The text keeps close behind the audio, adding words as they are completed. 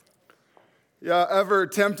Yeah, ever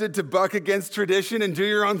tempted to buck against tradition and do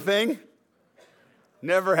your own thing?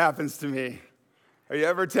 Never happens to me. Are you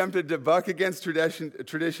ever tempted to buck against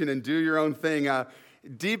tradition and do your own thing?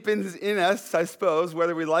 Deep in us, I suppose,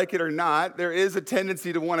 whether we like it or not, there is a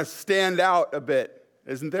tendency to want to stand out a bit,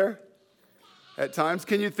 isn't there? At times.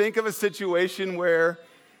 Can you think of a situation where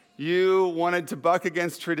you wanted to buck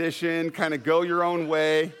against tradition, kind of go your own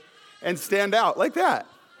way, and stand out like that?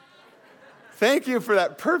 Thank you for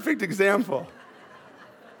that perfect example.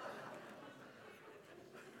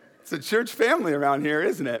 It's a church family around here,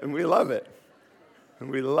 isn't it? And we love it.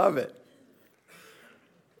 And we love it.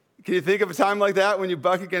 Can you think of a time like that when you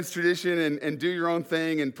buck against tradition and do your own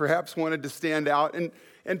thing and perhaps wanted to stand out?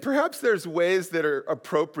 And perhaps there's ways that are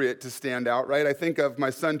appropriate to stand out, right? I think of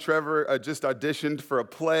my son Trevor just auditioned for a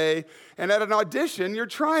play. And at an audition, you're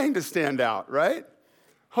trying to stand out, right?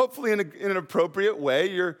 Hopefully in an appropriate way,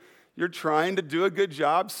 you're trying to do a good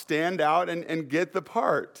job, stand out, and get the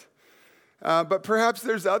part. But perhaps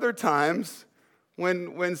there's other times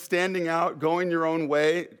when standing out, going your own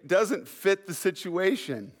way, doesn't fit the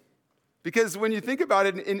situation. Because when you think about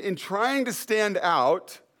it, in trying to stand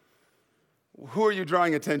out, who are you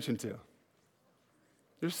drawing attention to?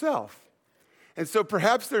 Yourself. And so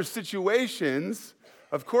perhaps there's situations,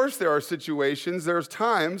 of course there are situations, there's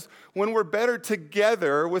times when we're better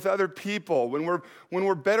together with other people, when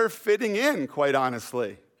we're better fitting in, quite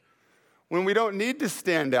honestly. When we don't need to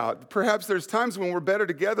stand out. Perhaps there's times when we're better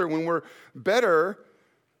together, when we're better.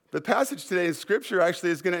 The passage today in Scripture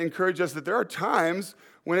actually is going to encourage us that there are times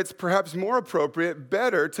when it's perhaps more appropriate,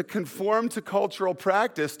 better to conform to cultural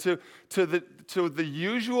practice, to the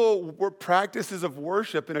usual practices of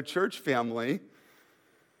worship in a church family,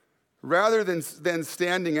 rather than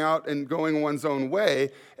standing out and going one's own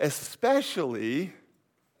way, especially,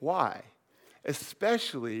 why?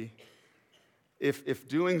 Especially if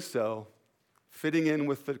doing so, fitting in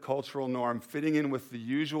with the cultural norm, fitting in with the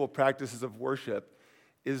usual practices of worship,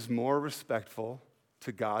 is more respectful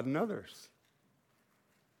to God and others.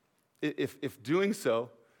 If doing so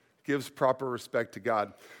gives proper respect to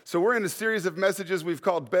God. So we're in a series of messages we've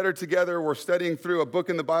called Better Together. We're studying through a book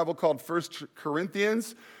in the Bible called 1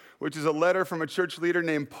 Corinthians, which is a letter from a church leader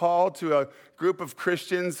named Paul to a group of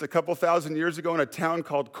Christians a couple thousand years ago in a town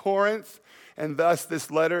called Corinth. And thus this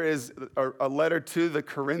letter is a letter to the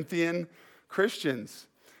Corinthian Christians.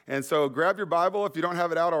 And so grab your Bible if you don't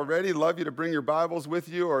have it out already. Love you to bring your Bibles with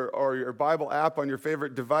you or your Bible app on your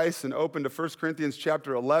favorite device and open to 1 Corinthians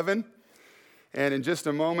chapter 11. And in just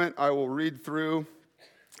a moment, I will read through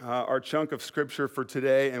our chunk of Scripture for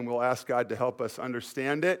today, and we'll ask God to help us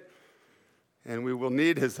understand it. And we will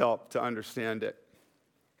need His help to understand it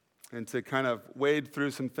and to kind of wade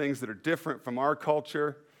through some things that are different from our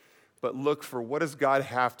culture, but look for what does God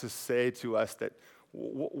have to say to us that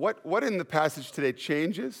what in the passage today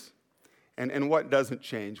changes and what doesn't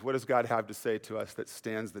change? What does God have to say to us that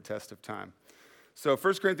stands the test of time? So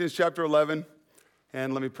 1 Corinthians chapter 11,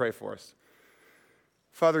 and let me pray for us.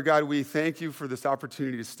 Father God, we thank you for this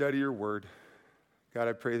opportunity to study your word. God,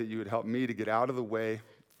 I pray that you would help me to get out of the way,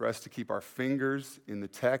 for us to keep our fingers in the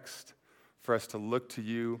text, for us to look to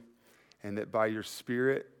you, and that by your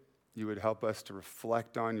Spirit, you would help us to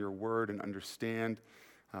reflect on your word and understand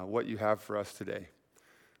what you have for us today.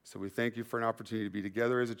 So we thank you for an opportunity to be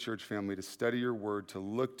together as a church family, to study your word, to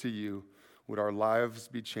look to you. Would our lives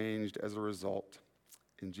be changed as a result?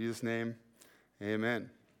 In Jesus' name, amen.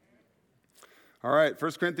 All right,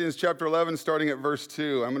 1 Corinthians chapter 11, starting at verse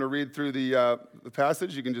 2. I'm going to read through the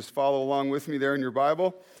passage. You can just follow along with me there in your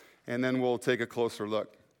Bible, and then we'll take a closer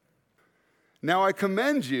look. Now I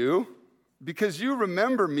commend you because you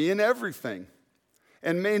remember me in everything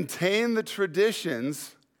and maintain the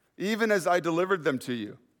traditions even as I delivered them to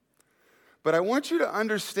you. But I want you to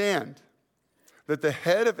understand that the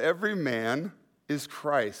head of every man is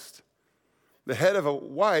Christ. The head of a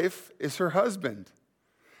wife is her husband.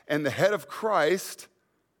 And the head of Christ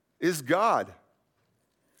is God.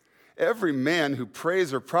 Every man who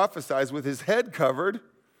prays or prophesies with his head covered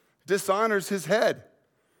dishonors his head.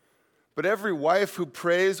 But every wife who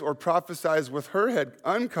prays or prophesies with her head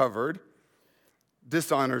uncovered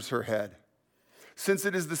dishonors her head, since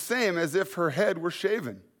it is the same as if her head were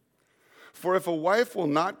shaven. For if a wife will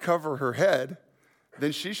not cover her head,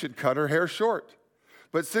 then she should cut her hair short.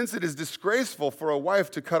 But since it is disgraceful for a wife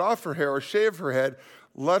to cut off her hair or shave her head,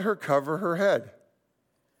 let her cover her head.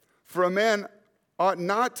 For a man ought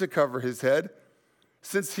not to cover his head,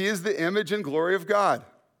 since he is the image and glory of God.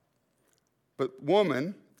 But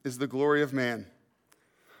woman is the glory of man.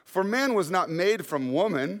 For man was not made from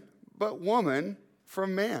woman, but woman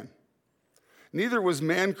from man. Neither was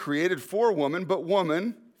man created for woman, but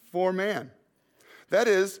woman for man. That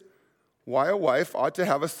is why a wife ought to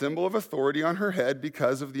have a symbol of authority on her head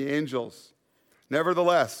because of the angels.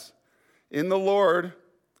 Nevertheless, in the Lord,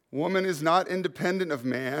 woman is not independent of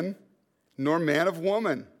man, nor man of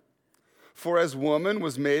woman. For as woman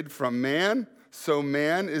was made from man, so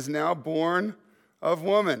man is now born of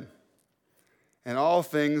woman. And all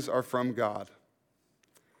things are from God.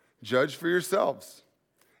 Judge for yourselves.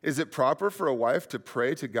 Is it proper for a wife to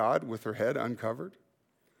pray to God with her head uncovered?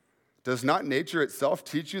 Does not nature itself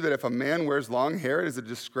teach you that if a man wears long hair, it is a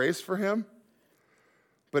disgrace for him?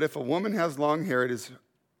 But if a woman has long hair, it is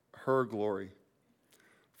her glory.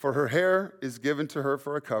 For her hair is given to her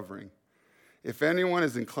for a covering. If anyone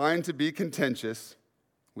is inclined to be contentious,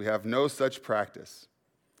 we have no such practice,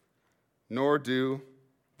 nor do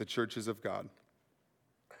the churches of God.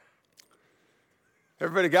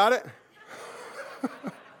 Everybody got it?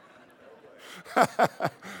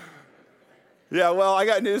 Yeah, well, I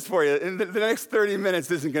got news for you. In the next 30 minutes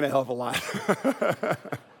isn't going to help a lot.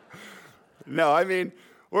 No, I mean,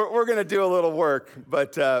 we're going to do a little work,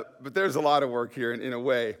 but there's a lot of work here in a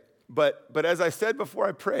way. But as I said before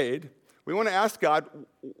I prayed, we want to ask God,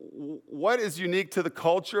 what is unique to the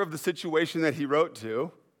culture of the situation that he wrote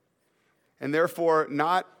to, and therefore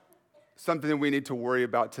not something that we need to worry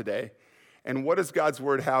about today? And what does God's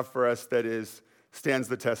word have for us that stands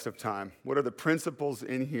the test of time? What are the principles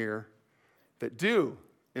in here that do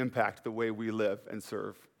impact the way we live and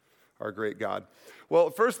serve our great God?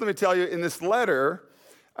 Well, first let me tell you, in this letter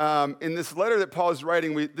that Paul is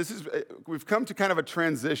writing, we've come to kind of a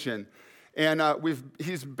transition. And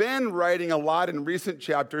he's been writing a lot in recent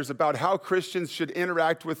chapters about how Christians should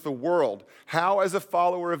interact with the world, how as a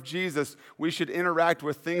follower of Jesus, we should interact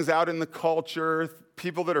with things out in the culture,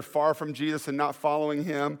 people that are far from Jesus and not following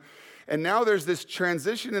him. And now there's this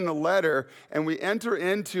transition in the letter, and we enter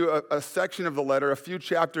into a section of the letter, a few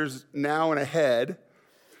chapters now and ahead,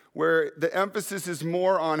 where the emphasis is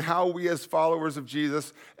more on how we as followers of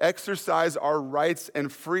Jesus exercise our rights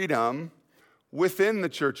and freedom within the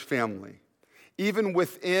church family, even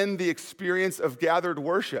within the experience of gathered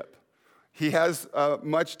worship. He has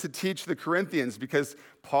much to teach the Corinthians because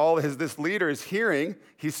Paul, this leader, is hearing.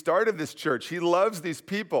 He started this church. He loves these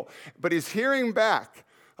people, but he's hearing back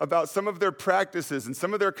about some of their practices and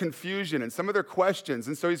some of their confusion and some of their questions.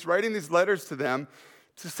 And so he's writing these letters to them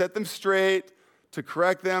to set them straight, to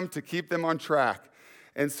correct them, to keep them on track.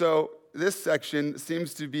 And so this section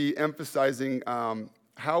seems to be emphasizing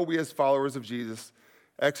how we as followers of Jesus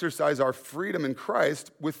exercise our freedom in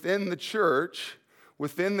Christ within the church,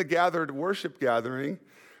 within the gathered worship gathering.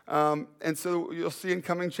 And so you'll see in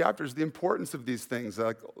coming chapters the importance of these things,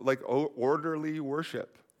 like orderly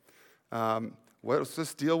worship. Let's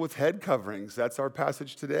just deal with head coverings. That's our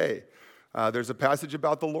passage today. There's a passage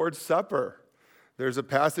about the Lord's Supper. There's a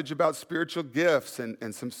passage about spiritual gifts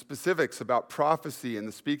and some specifics about prophecy and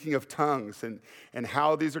the speaking of tongues and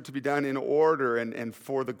how these are to be done in order and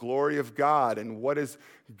for the glory of God and what is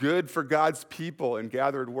good for God's people in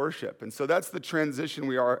gathered worship. And so that's the transition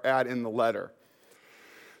we are at in the letter.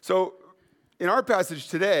 So in our passage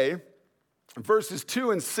today, verses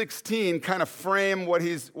 2 and 16 kind of frame what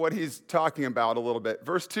he's talking about a little bit.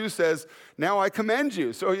 Verse 2 says, "Now I commend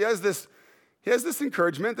you." So he has this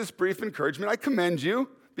encouragement, this brief encouragement. I commend you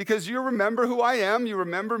because you remember who I am. You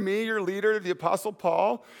remember me, your leader, the Apostle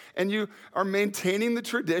Paul, and you are maintaining the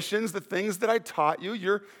traditions, the things that I taught you.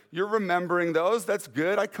 You're remembering those. That's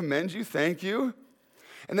good. I commend you. Thank you.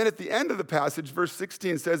 And then at the end of the passage, verse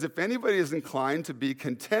 16 says, if anybody is inclined to be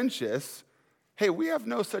contentious, hey, we have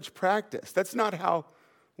no such practice. That's not how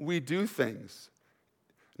we do things,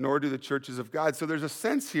 nor do the churches of God. So there's a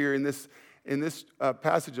sense here in this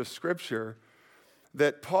passage of Scripture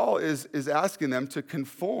that Paul is asking them to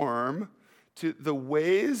conform to the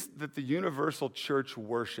ways that the universal church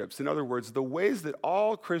worships. In other words, the ways that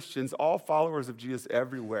all Christians, all followers of Jesus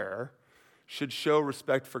everywhere, should show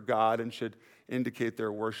respect for God and should indicate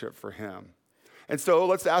their worship for him. And so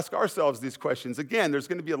let's ask ourselves these questions. Again, there's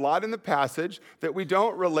going to be a lot in the passage that we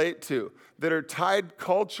don't relate to, that are tied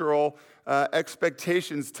cultural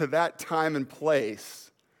expectations to that time and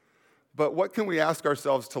place. But what can we ask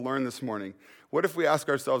ourselves to learn this morning? What if we ask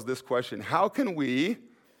ourselves this question? How can we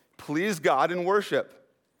please God in worship?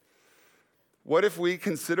 What if we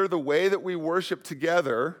consider the way that we worship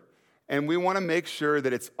together and we want to make sure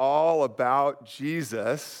that it's all about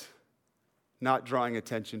Jesus, not drawing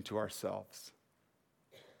attention to ourselves?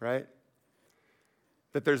 Right?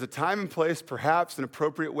 That there's a time and place, perhaps an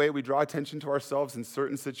appropriate way we draw attention to ourselves in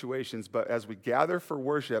certain situations, but as we gather for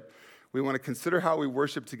worship, we want to consider how we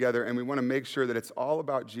worship together, and we want to make sure that it's all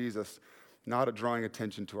about Jesus, not drawing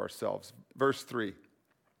attention to ourselves. Verse 3.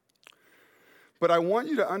 But I want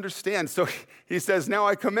you to understand. So he says, now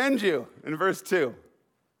I commend you in verse 2.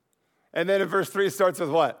 And then in verse 3 starts with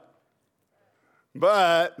what?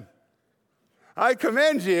 But I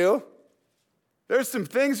commend you. There's some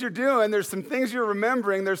things you're doing. There's some things you're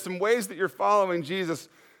remembering. There's some ways that you're following Jesus.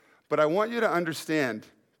 But I want you to understand,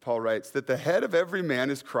 Paul writes, that the head of every man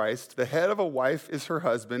is Christ, the head of a wife is her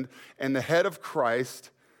husband, and the head of Christ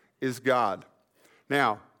is God.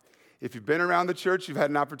 Now, if you've been around the church, you've had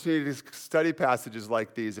an opportunity to study passages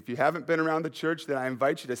like these. If you haven't been around the church, then I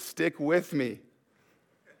invite you to stick with me.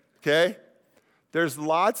 Okay? There's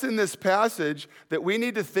lots in this passage that we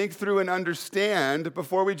need to think through and understand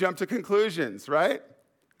before we jump to conclusions, right?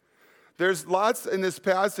 There's lots in this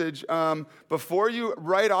passage. Before you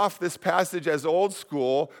write off this passage as old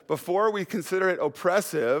school, before we consider it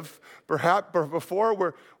oppressive, perhaps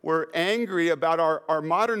before we're angry about our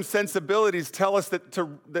modern sensibilities, tell us that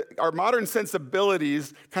our modern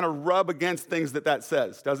sensibilities kind of rub against things that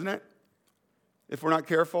says, doesn't it? If we're not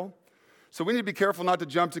careful. So we need to be careful not to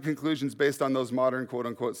jump to conclusions based on those modern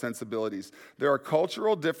quote-unquote sensibilities. There are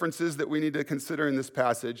cultural differences that we need to consider in this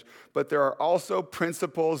passage, but there are also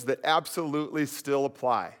principles that absolutely still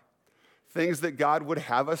apply. Things that God would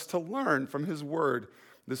have us to learn from his word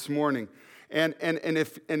this morning. And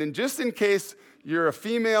just in case you're a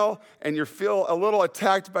female and you feel a little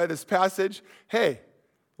attacked by this passage, hey,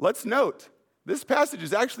 let's note, this passage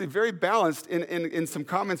is actually very balanced in some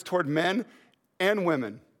comments toward men and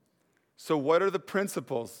women. So what are the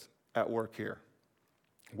principles at work here?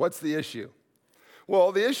 What's the issue?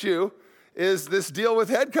 Well, the issue is this deal with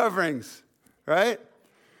head coverings, right?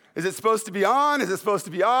 Is it supposed to be on? Is it supposed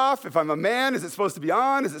to be off? If I'm a man, is it supposed to be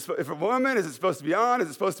on? If a woman, is it supposed to be on? Is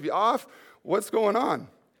it supposed to be off? What's going on?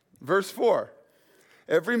 Verse 4,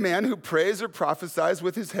 every man who prays or prophesies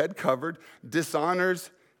with his head covered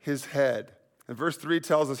dishonors his head. And verse 3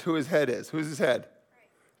 tells us who his head is. Who's his head?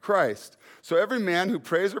 Christ. So every man who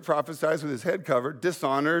prays or prophesies with his head covered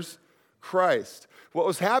dishonors Christ. What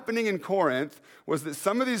was happening in Corinth was that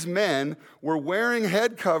some of these men were wearing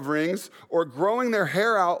head coverings or growing their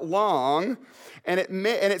hair out long, and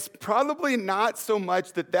it's probably not so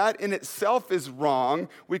much that in itself is wrong.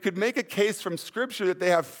 We could make a case from Scripture that they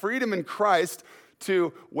have freedom in Christ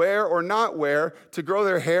to wear or not wear, to grow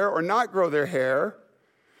their hair or not grow their hair.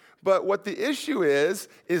 But what the issue is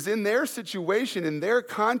in their situation, in their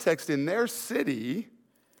context, in their city,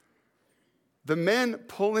 the men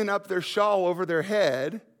pulling up their shawl over their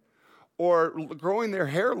head or growing their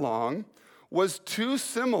hair long was too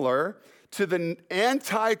similar to the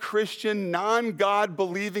anti-Christian,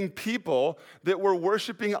 non-God-believing people that were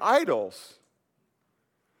worshiping idols.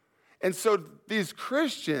 And so these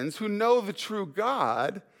Christians who know the true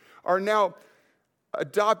God are now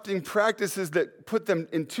adopting practices that put them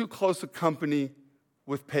in too close a company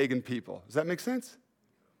with pagan people. Does that make sense?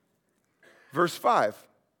 Verse 5,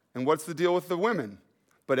 and what's the deal with the women?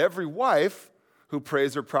 But every wife who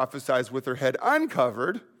prays or prophesies with her head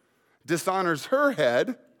uncovered dishonors her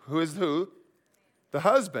head, who is who? The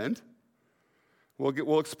husband.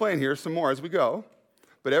 We'll explain here some more as we go.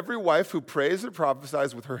 But every wife who prays or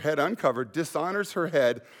prophesies with her head uncovered dishonors her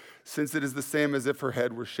head, since it is the same as if her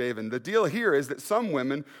head were shaven. The deal here is that some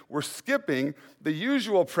women were skipping the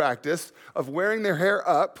usual practice of wearing their hair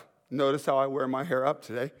up. Notice how I wear my hair up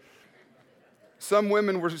today. Some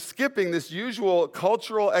women were skipping this usual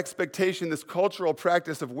cultural expectation, this cultural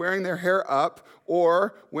practice of wearing their hair up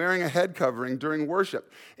or wearing a head covering during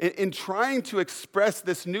worship. In trying to express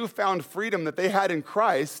this newfound freedom that they had in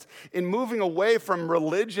Christ, in moving away from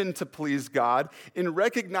religion to please God, in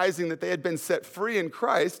recognizing that they had been set free in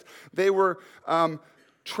Christ, they were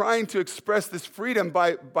trying to express this freedom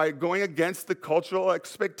by going against the cultural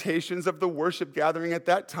expectations of the worship gathering at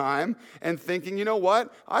that time and thinking, you know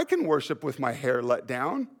what, I can worship with my hair let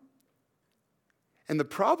down. And the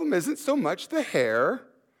problem isn't so much the hair.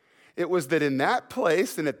 It was that in that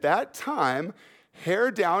place and at that time,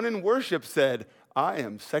 hair down in worship said, I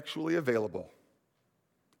am sexually available.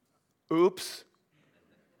 Oops.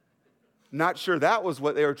 Not sure that was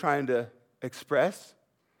what they were trying to express.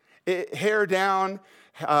 Hair down,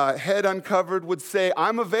 head uncovered would say,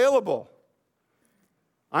 I'm available.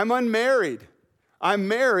 I'm unmarried. I'm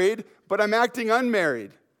married, but I'm acting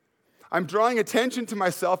unmarried. I'm drawing attention to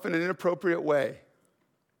myself in an inappropriate way.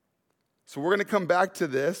 So we're going to come back to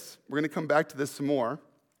this. We're going to come back to this some more.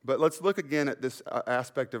 But let's look again at this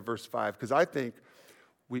aspect of verse 5, because I think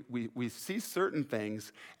we see certain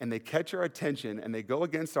things and they catch our attention and they go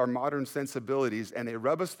against our modern sensibilities and they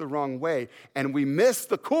rub us the wrong way and we miss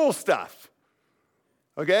the cool stuff.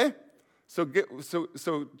 Okay? So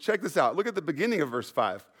check this out. Look at the beginning of verse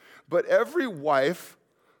 5. But every wife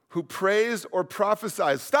who prays or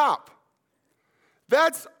prophesies. Stop.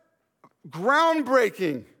 That's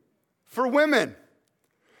groundbreaking for women.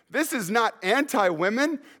 This is not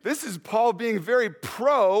anti-women. This is Paul being very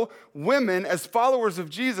pro-women as followers of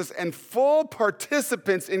Jesus and full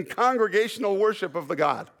participants in congregational worship of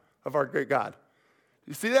our great God.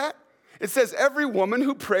 You see that? It says every woman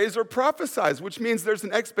who prays or prophesies, which means there's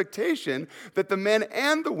an expectation that the men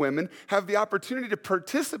and the women have the opportunity to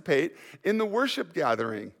participate in the worship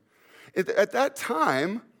gathering. At that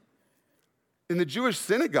time, in the Jewish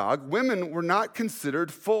synagogue, women were not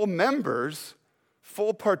considered full members,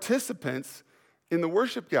 full participants in the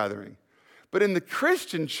worship gathering. But in the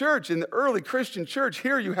Christian church, in the early Christian church,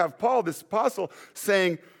 here you have Paul, this apostle,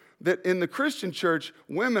 saying that in the Christian church,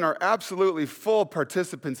 women are absolutely full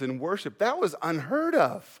participants in worship. That was unheard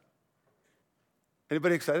of.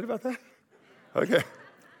 Anybody excited about that?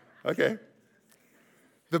 Okay.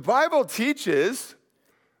 The Bible teaches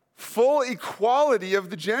full equality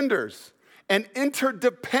of the genders and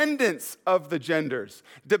interdependence of the genders,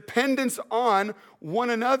 dependence on one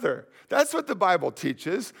another. That's what the Bible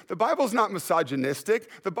teaches. The Bible's not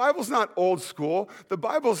misogynistic. The Bible's not old school. The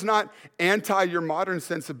Bible's not anti your modern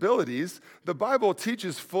sensibilities. The Bible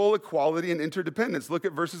teaches full equality and interdependence. Look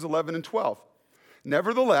at verses 11 and 12.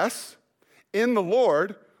 Nevertheless, in the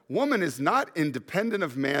Lord, woman is not independent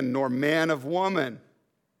of man, nor man of woman.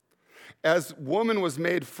 As woman was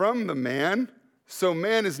made from the man, so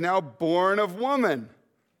man is now born of woman.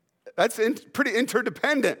 That's pretty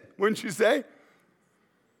interdependent, wouldn't you say?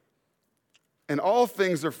 And all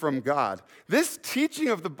things are from God. This teaching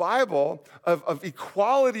of the Bible of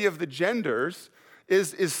equality of the genders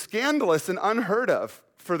is scandalous and unheard of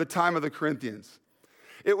for the time of the Corinthians.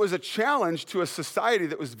 It was a challenge to a society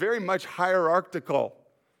that was very much hierarchical,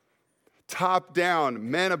 top down,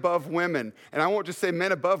 men above women. And I won't just say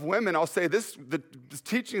men above women, I'll say the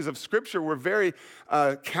teachings of Scripture were very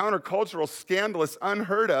countercultural, scandalous,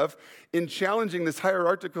 unheard of in challenging this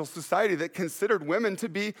hierarchical society that considered women to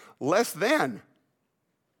be less than.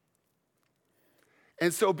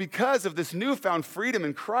 And so because of this newfound freedom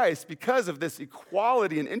in Christ, because of this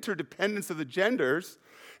equality and interdependence of the genders,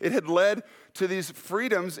 it had led to these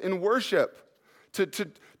freedoms in worship.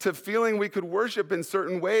 To feeling we could worship in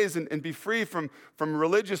certain ways and be free from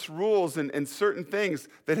religious rules and certain things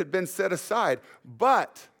that had been set aside.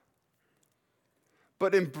 But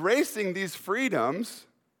embracing these freedoms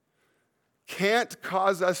can't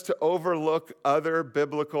cause us to overlook other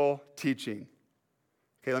biblical teaching.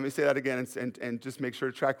 Okay, let me say that again and just make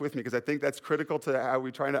sure to track with me because I think that's critical to how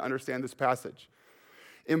we try to understand this passage.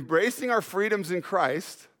 Embracing our freedoms in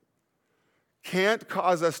Christ can't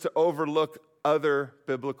cause us to overlook other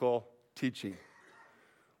biblical teaching.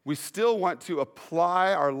 We still want to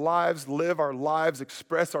apply our lives, live our lives,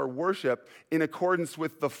 express our worship in accordance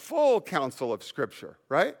with the full counsel of Scripture,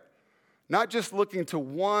 right? Not just looking to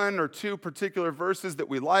one or two particular verses that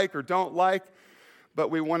we like or don't like,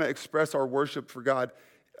 but we want to express our worship for God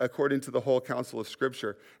according to the whole counsel of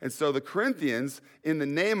Scripture. And so the Corinthians, in the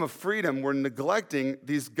name of freedom, were neglecting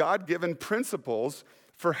these God-given principles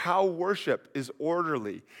for how worship is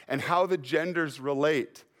orderly and how the genders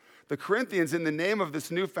relate. The Corinthians, in the name of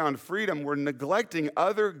this newfound freedom, were neglecting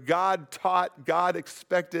other God-taught,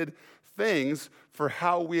 God-expected things for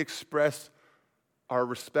how we express our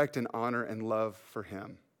respect and honor and love for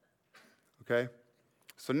Him. Okay?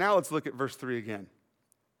 So now let's look at verse 3 again.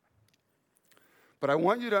 But I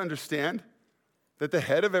want you to understand that the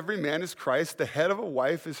head of every man is Christ, the head of a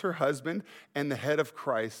wife is her husband, and the head of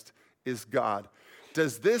Christ is God.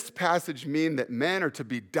 Does this passage mean that men are to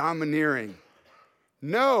be domineering?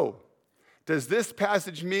 No. Does this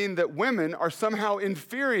passage mean that women are somehow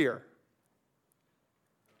inferior?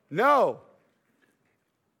 No.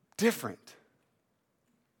 Different.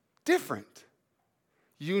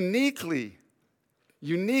 Uniquely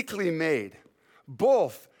made.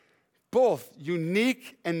 Both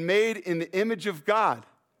unique and made in the image of God.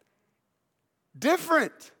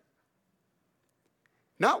 Different.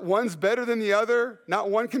 Not one's better than the other.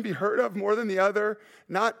 Not one can be heard of more than the other.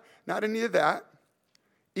 Not any of that.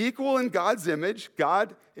 Equal in God's image.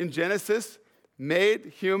 God, in Genesis,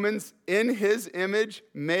 made humans in His image.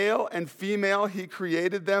 Male and female, He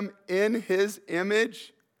created them in His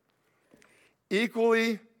image.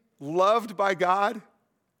 Equally loved by God.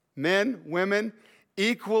 Men, women,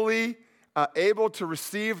 equally able to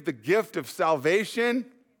receive the gift of salvation.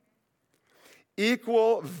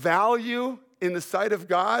 Equal value in the sight of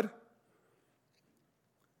God,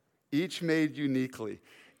 each made uniquely.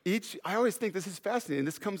 I always think this is fascinating.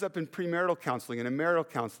 This comes up in premarital counseling and in marital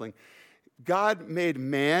counseling. God made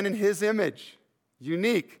man in His image,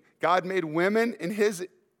 unique. God made women in His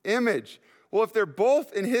image. Well, if they're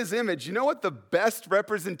both in his image, you know what the best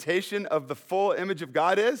representation of the full image of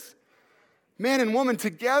God is? Man and woman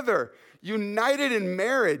together, united in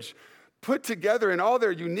marriage, put together in all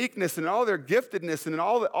their uniqueness and all their giftedness and in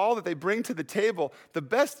all that they bring to the table. The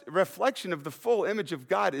best reflection of the full image of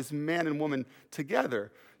God is man and woman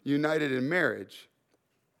together, united in marriage.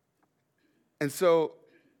 And so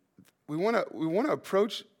we want to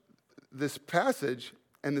approach this passage,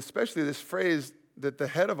 and especially this phrase that the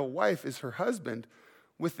head of a wife is her husband,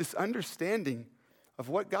 with this understanding of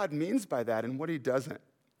what God means by that and what he doesn't.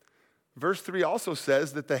 Verse 3 also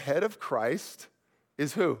says that the head of Christ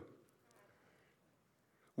is who?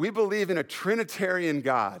 We believe in a Trinitarian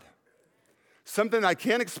God. Something I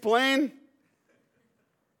can't explain,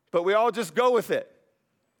 but we all just go with it.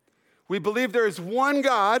 We believe there is one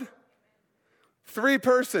God, three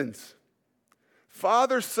persons.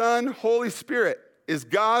 Father, Son, Holy Spirit. Is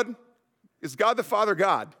God the Father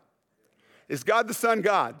God? Is God the Son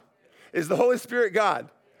God? Is the Holy Spirit God?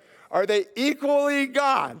 Are they equally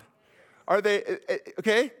God? Are they,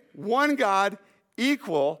 okay? One God,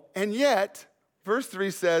 equal, and yet, verse 3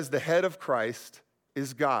 says the head of Christ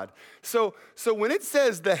is God. So when it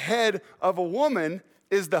says the head of a woman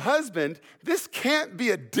is the husband, this can't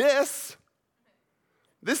be a diss.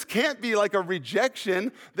 This can't be like a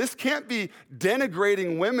rejection. This can't be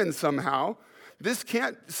denigrating women somehow. This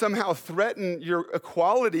can't somehow threaten your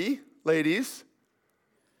equality, ladies,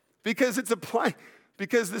 because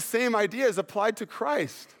because the same idea is applied to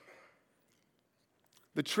Christ.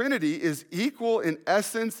 The Trinity is equal in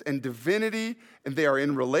essence and divinity, and they are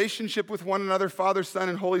in relationship with one another, Father, Son,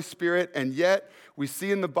 and Holy Spirit, and yet we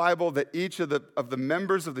see in the Bible that each of the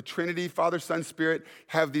members of the Trinity, Father, Son, Spirit,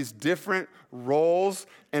 have these different roles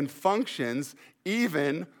and functions,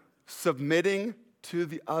 even submitting to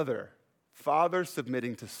the other. Father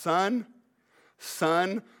submitting to Son,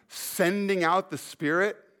 Son sending out the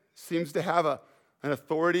Spirit, seems to have an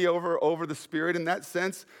authority over the Spirit in that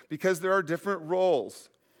sense, because there are different roles.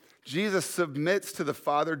 Jesus submits to the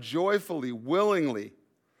Father joyfully, willingly.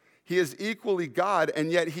 He is equally God,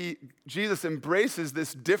 and yet Jesus embraces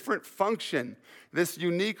this different function, this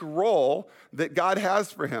unique role that God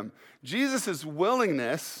has for him. Jesus'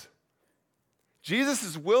 willingness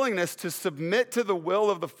to submit to the will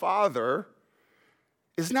of the Father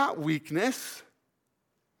is not weakness.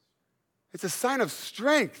 It's a sign of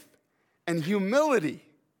strength and humility.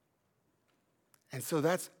 And so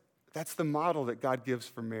that's the model that God gives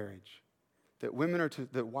for marriage. That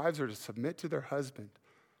wives are to submit to their husband,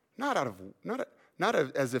 not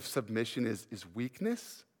as if submission is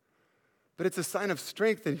weakness, but it's a sign of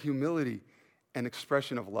strength and humility and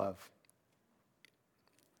expression of love.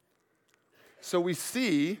 So we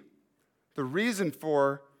see the reason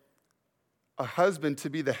for a husband to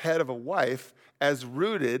be the head of a wife as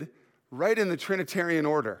rooted right in the Trinitarian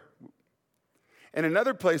order. And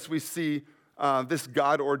another place we see this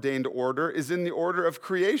God-ordained order is in the order of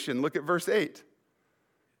creation. Look at verse 8.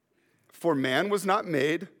 For man was not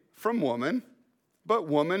made from woman, but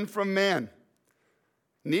woman from man.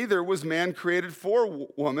 Neither was man created for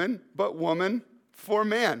woman, but woman for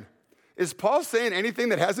man. Is Paul saying anything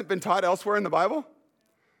that hasn't been taught elsewhere in the Bible?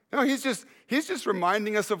 No, he's just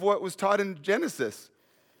reminding us of what was taught in Genesis.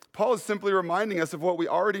 Paul is simply reminding us of what we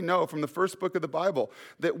already know from the first book of the Bible,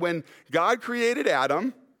 that when God created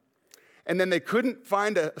Adam, and then they couldn't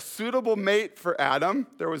find a suitable mate for Adam,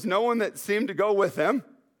 there was no one that seemed to go with him.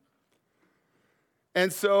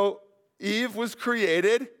 And so Eve was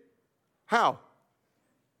created, how?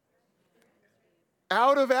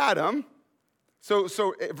 Out of Adam.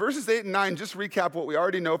 So verses 8 and 9 just recap what we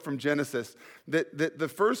already know from Genesis, that the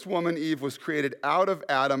first woman, Eve, was created out of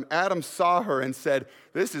Adam. Adam saw her and said,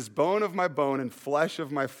 "This is bone of my bone and flesh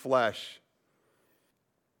of my flesh."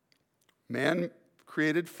 Man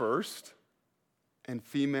created first, and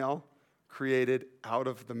female created out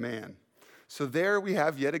of the man. So there we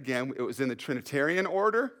have yet again, it was in the Trinitarian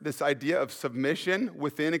order, this idea of submission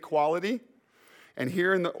within equality. And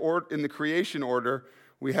here in the creation order,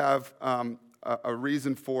 we have a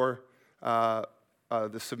reason for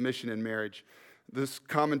the submission in marriage. This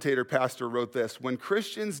commentator pastor wrote this: when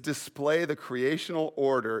Christians display the creational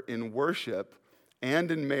order in worship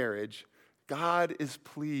and in marriage, God is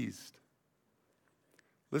pleased.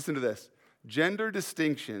 Listen to this. Gender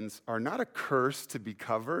distinctions are not a curse to be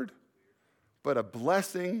covered, but a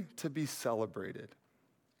blessing to be celebrated.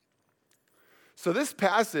 So this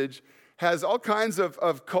passage has all kinds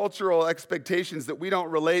of cultural expectations that we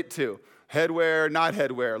don't relate to. Headwear, not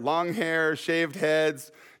headwear, long hair, shaved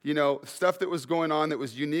heads, stuff that was going on that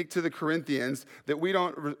was unique to the Corinthians that we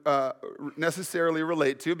don't necessarily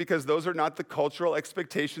relate to because those are not the cultural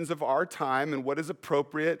expectations of our time and what is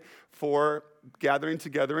appropriate for gathering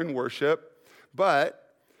together in worship.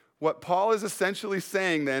 But what Paul is essentially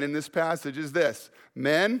saying then in this passage is this: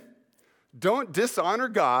 men, don't dishonor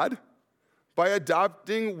God by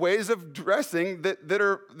adopting ways of dressing that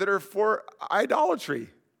are for idolatry.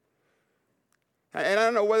 And I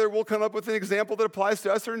don't know whether we'll come up with an example that applies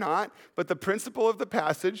to us or not, but the principle of the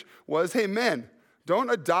passage was, hey, men, don't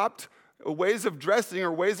adopt ways of dressing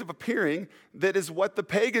or ways of appearing that is what the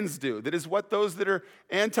pagans do, that is what those that are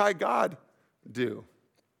anti-God do.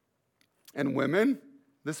 And women,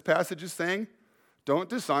 this passage is saying, don't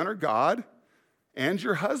dishonor God and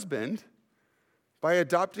your husband by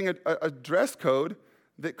adopting a dress code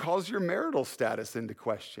that calls your marital status into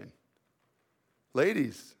question.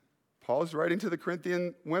 Ladies, Paul is writing to the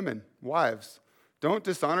Corinthian women, wives, don't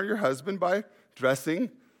dishonor your husband by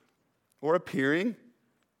dressing or appearing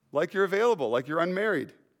like you're available, like you're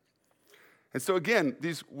unmarried. And so again,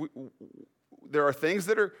 there are things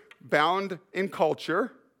that are bound in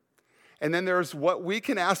culture, and then there's what we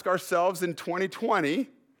can ask ourselves in 2020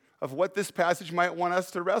 of what this passage might want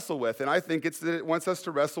us to wrestle with. And I think it's that it wants us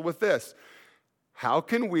to wrestle with this. How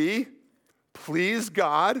can we please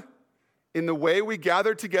God in the way we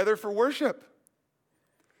gather together for worship?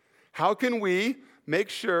 How can we make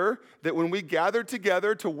sure that when we gather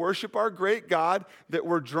together to worship our great God, that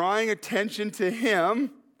we're drawing attention to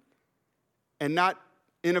Him and not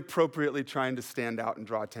inappropriately trying to stand out and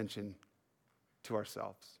draw attention to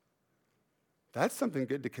ourselves? That's something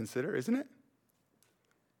good to consider, isn't it?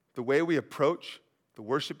 The way we approach the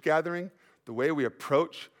worship gathering, the way we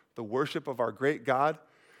approach the worship of our great God,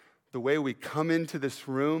 the way we come into this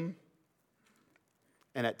room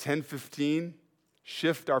and at 10:15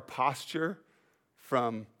 shift our posture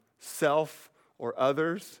from self or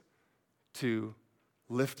others to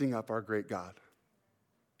lifting up our great God.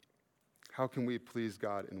 How can we please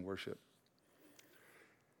God in worship?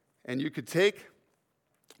 And you could take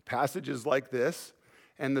passages like this,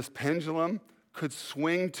 and this pendulum could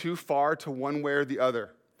swing too far to one way or the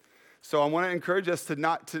other. So I want to encourage us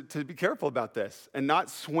to be careful about this and not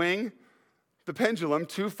swing the pendulum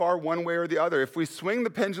too far one way or the other. If we swing the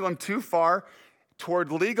pendulum too far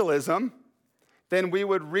toward legalism, then we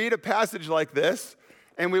would read a passage like this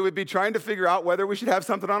and we would be trying to figure out whether we should have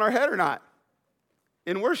something on our head or not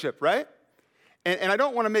in worship, right? And I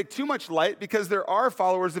don't want to make too much light because there are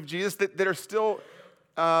followers of Jesus that are still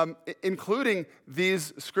including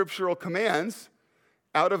these scriptural commands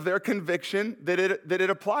out of their conviction that it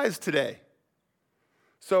applies today.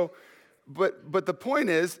 So, but the point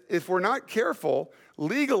is, if we're not careful,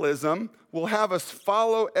 legalism will have us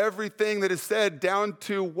follow everything that is said down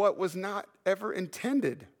to what was not ever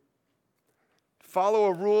intended. Follow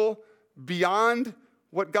a rule beyond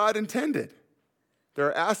what God intended. There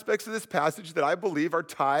are aspects of this passage that I believe are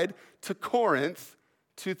tied to Corinth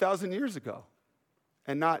 2,000 years ago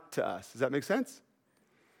and not to us. Does that make sense?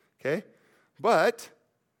 Okay? But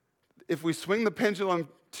if we swing the pendulum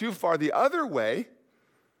too far the other way,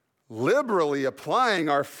 liberally applying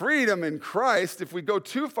our freedom in Christ, if we go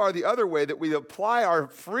too far the other way, that we apply our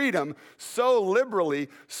freedom so liberally,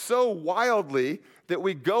 so wildly, that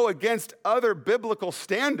we go against other biblical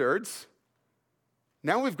standards,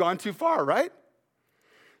 now we've gone too far, right?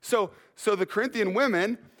 So the Corinthian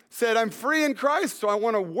women said, I'm free in Christ, so I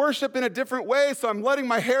want to worship in a different way, so I'm letting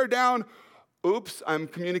my hair down. Oops, I'm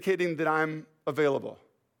communicating that I'm available.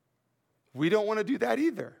 We don't want to do that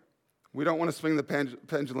either. We don't want to swing the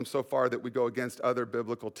pendulum so far that we go against other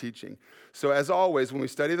biblical teaching. So as always, when we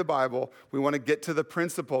study the Bible, we want to get to the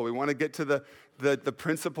principle. We want to get to the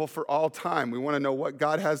principle for all time. We want to know what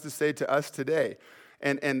God has to say to us today.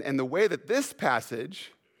 And the way that this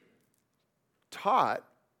passage taught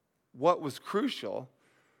what was crucial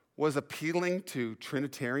was appealing to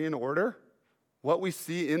Trinitarian order, what we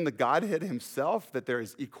see in the Godhead himself, that there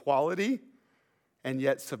is equality and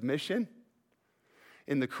yet submission.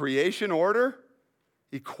 In the creation order,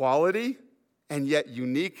 equality and yet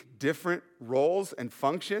unique, different roles and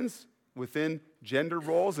functions within gender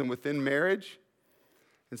roles and within marriage.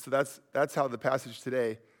 And so that's how the passage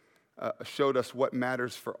today showed us what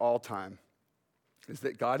matters for all time, is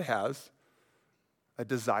that God has a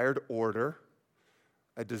desired order,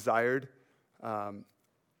 a desired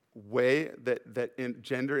way that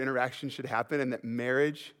gender interaction should happen and that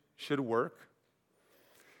marriage should work.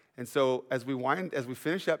 And so as we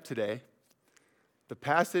finish up today, the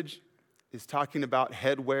passage is talking about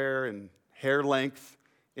headwear and hair length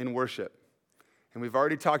in worship. And we've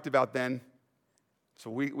already talked about then, so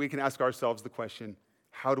we can ask ourselves the question,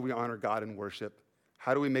 how do we honor God in worship?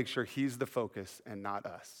 How do we make sure he's the focus and not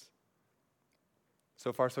us?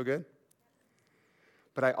 So far, so good?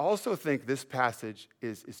 But I also think this passage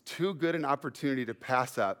is too good an opportunity to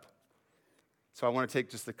pass up. So I want to take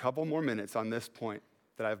just a couple more minutes on this point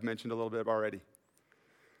that I've mentioned a little bit already.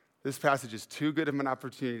 This passage is too good of an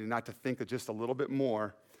opportunity not to think just a little bit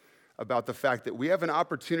more about the fact that we have an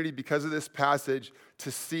opportunity because of this passage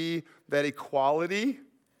to see that equality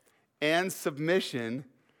and submission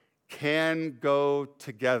can go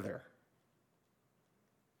together.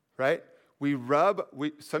 Right?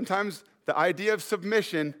 Sometimes the idea of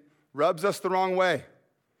submission rubs us the wrong way.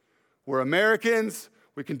 We're Americans,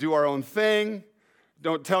 we can do our own thing.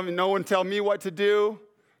 No one tell me what to do.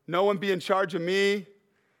 No one be in charge of me.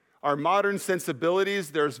 Our modern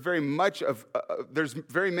sensibilities, there's very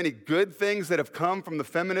many good things that have come from the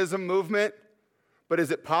feminism movement. But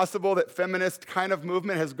is it possible that feminist kind of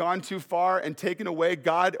movement has gone too far and taken away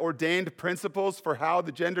God-ordained principles for how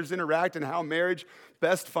the genders interact and how marriage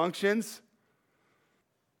best functions?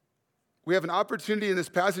 We have an opportunity in this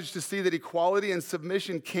passage to see that equality and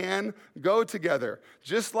submission can go together,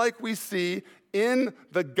 just like we see in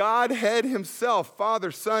the Godhead himself,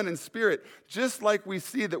 Father, Son, and Spirit, just like we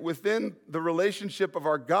see that within the relationship of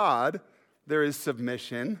our God, there is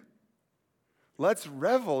submission. Let's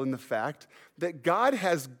revel in the fact that God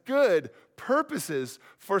has good purposes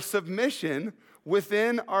for submission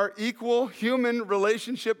within our equal human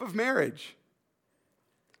relationship of marriage.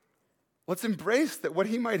 Let's embrace that what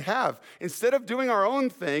he might have. Instead of doing our own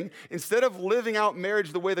thing, instead of living out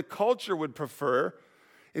marriage the way the culture would prefer,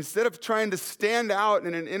 instead of trying to stand out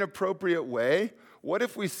in an inappropriate way, what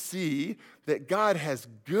if we see that God has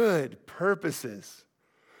good purposes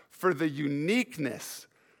for the uniqueness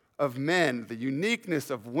of men, the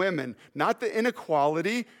uniqueness of women, not the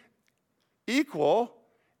inequality, equal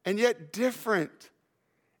and yet different,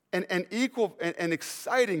 and equal and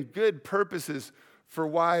exciting good purposes for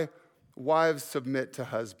why wives submit to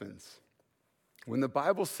husbands. When the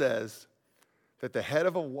Bible says that the head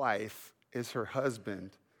of a wife is her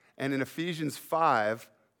husband, and in Ephesians 5,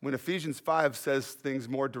 when Ephesians 5 says things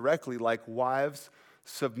more directly like wives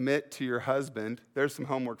submit to your husband, there's some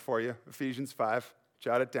homework for you, Ephesians 5,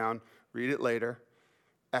 jot it down, read it later.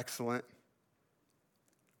 Excellent,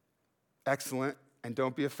 and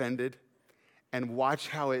don't be offended, and watch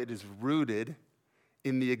how it is rooted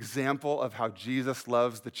in the example of how Jesus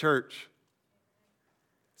loves the church.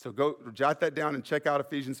 So go jot that down and check out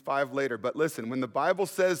Ephesians 5 later. But listen, when the Bible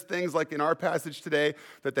says things like in our passage today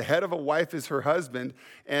that the head of a wife is her husband,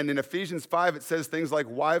 and in Ephesians 5 it says things like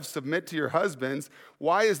wives submit to your husbands,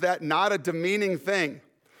 why is that not a demeaning thing?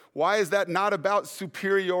 Why is that not about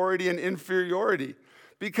superiority and inferiority?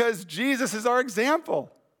 Because Jesus is our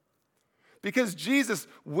example. Because Jesus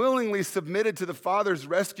willingly submitted to the Father's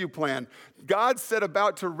rescue plan. God set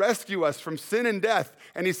about to rescue us from sin and death.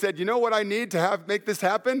 And he said, you know what I need to make this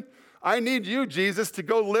happen? I need you, Jesus, to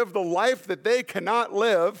go live the life that they cannot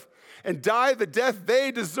live and die the death they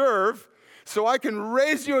deserve so I can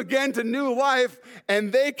raise you again to new life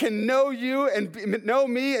and they can know you and know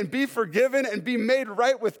me and be forgiven and be made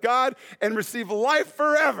right with God and receive life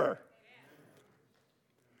forever.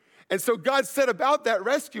 And so God set about that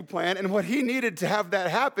rescue plan, and what he needed to have that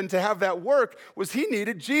happen, to have that work, was he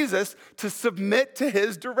needed Jesus to submit to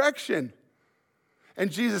his direction. And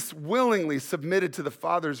Jesus willingly submitted to the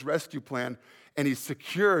Father's rescue plan, and he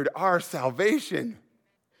secured our salvation.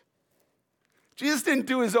 Jesus didn't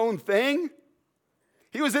do his own thing.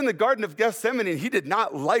 He was in the Garden of Gethsemane, and he did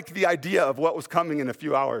not like the idea of what was coming in a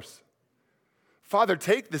few hours. Father,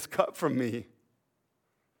 take this cup from me.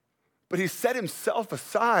 But he set himself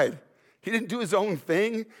aside. He didn't do his own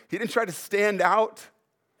thing. He didn't try to stand out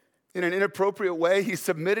in an inappropriate way. He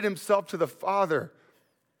submitted himself to the Father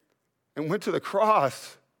and went to the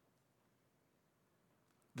cross.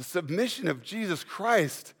 The submission of Jesus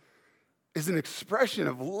Christ is an expression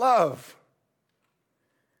of love.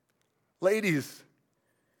 Ladies,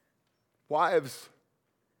 wives,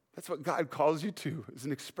 that's what God calls you to, is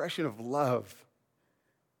an expression of love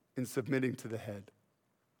in submitting to the head.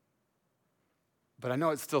 But I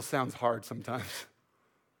know it still sounds hard sometimes.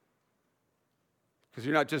 Because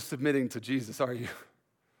you're not just submitting to Jesus, are you?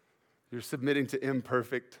 You're submitting to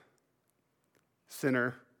imperfect,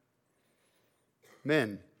 sinner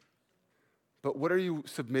men. But what are you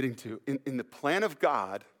submitting to? In the plan of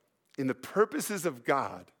God, in the purposes of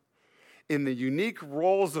God, in the unique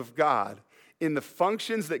roles of God, in the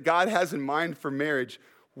functions that God has in mind for marriage,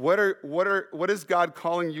 What is God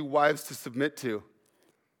calling you wives to submit to?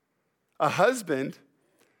 A husband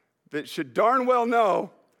that should darn well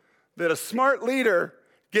know that a smart leader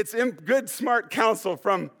gets good, smart counsel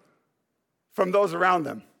from those around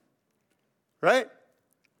them, right?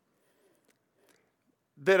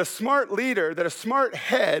 That a smart leader, that a smart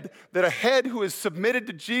head, that a head who is submitted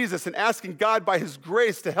to Jesus and asking God by his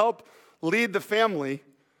grace to help lead the family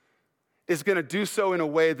is going to do so in a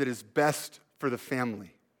way that is best for the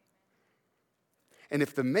family. And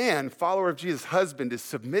if the man, follower of Jesus, husband, is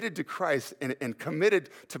submitted to Christ and committed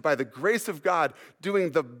to, by the grace of God,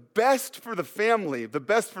 doing the best for the family, the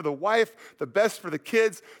best for the wife, the best for the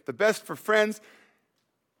kids, the best for friends,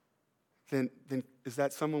 then is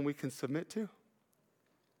that someone we can submit to?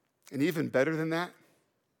 And even better than that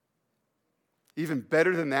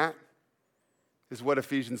is what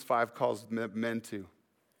Ephesians 5 calls men to.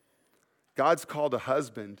 God's call to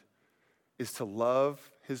husband is to love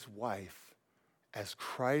his wife as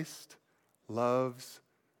Christ loves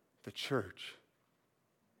the church.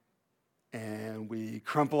 And we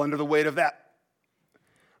crumple under the weight of that.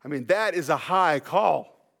 I mean, that is a high call.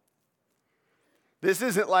 This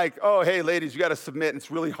isn't like, oh, hey, ladies, you got to submit, and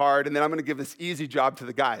it's really hard, and then I'm going to give this easy job to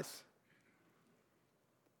the guys.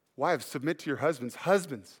 Wives, submit to your husbands.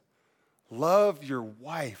 Husbands, love your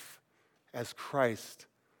wife as Christ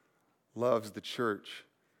loves the church.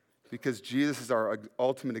 Because Jesus is our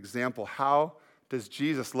ultimate example. How does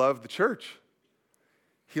Jesus love the church?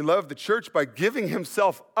 He loved the church by giving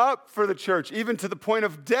himself up for the church, even to the point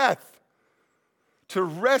of death, to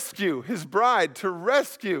rescue his bride, to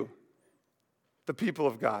rescue the people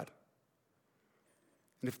of God.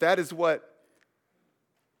 And if that is what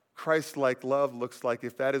Christ-like love looks like,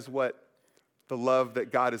 if that is what the love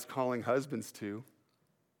that God is calling husbands to,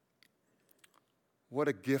 what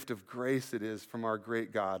a gift of grace it is from our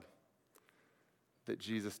great God that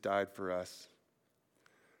Jesus died for us.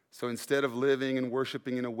 So instead of living and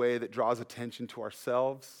worshiping in a way that draws attention to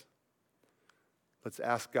ourselves, let's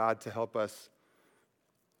ask God to help us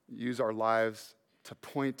use our lives to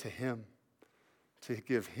point to him, to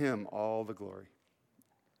give him all the glory.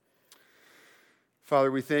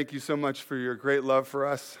 Father, we thank you so much for your great love for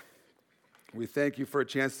us. We thank you for a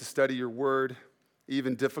chance to study your word,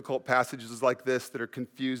 even difficult passages like this that are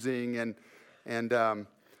confusing and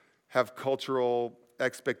have cultural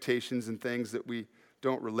expectations and things that we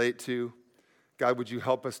don't relate to. God, would you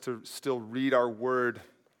help us to still read our word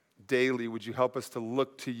daily? Would you help us to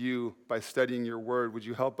look to you by studying your word? Would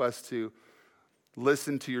you help us to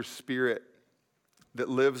listen to your spirit that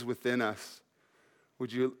lives within us?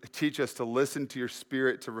 Would you teach us to listen to your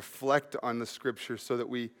spirit, to reflect on the scripture so that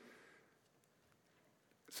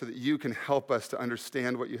you can help us to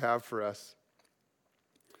understand what you have for us?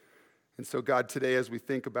 And so, God, today as we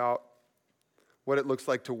think about what it looks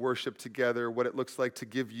like to worship together, what it looks like to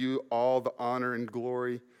give you all the honor and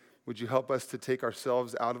glory, would you help us to take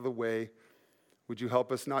ourselves out of the way? Would you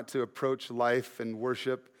help us not to approach life and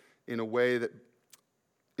worship in a way that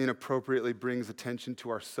inappropriately brings attention to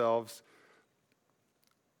ourselves?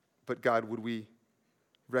 But God, would we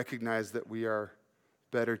recognize that we are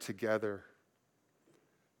better together,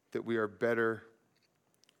 that we are better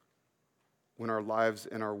when our lives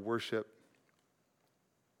and our worship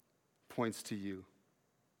points to you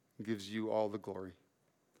and gives you all the glory.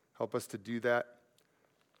 Help us to do that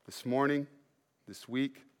this morning, this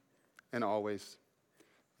week, and always.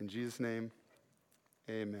 In Jesus' name,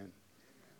 amen.